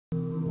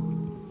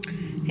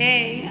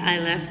Hey, I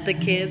left the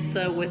kids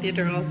with your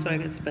girl so I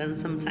could spend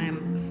some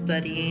time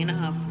studying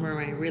for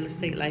my real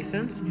estate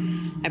license.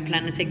 I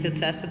plan to take the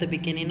test at the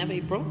beginning of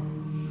April.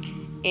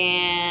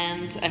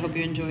 And I hope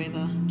you enjoy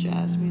the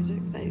jazz music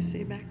that you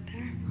see back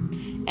there.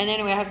 And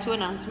anyway, I have two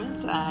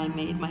announcements. I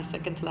made my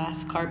second to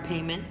last car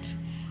payment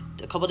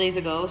a couple days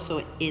ago.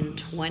 So in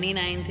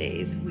 29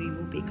 days, we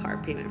will be car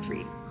payment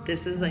free.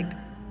 This is like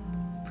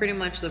pretty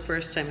much the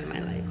first time in my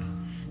life.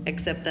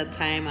 Except that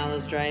time I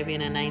was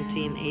driving a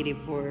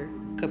 1984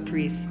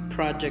 Caprice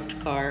project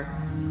car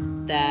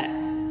that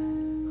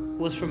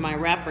was from my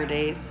rapper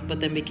days, but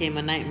then became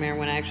a nightmare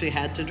when I actually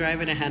had to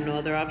drive it. I had no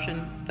other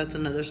option. That's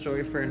another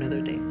story for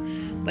another day.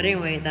 But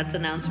anyway, that's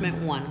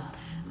announcement one.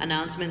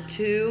 Announcement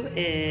two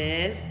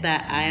is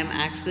that I am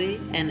actually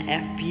an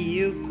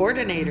FPU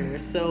coordinator.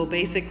 So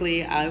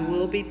basically, I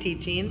will be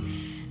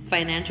teaching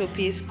Financial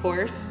Peace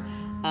course,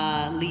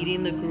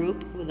 leading the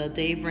group with a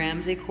Dave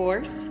Ramsey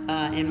course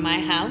in my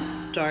house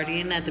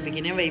starting at the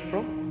beginning of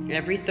April,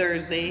 every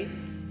Thursday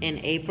in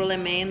April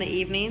and May in the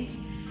evenings.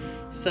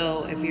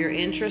 So if you're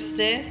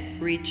interested,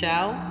 reach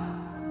out.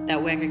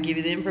 That way I can give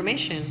you the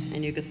information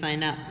and you can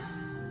sign up.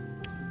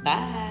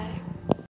 Bye.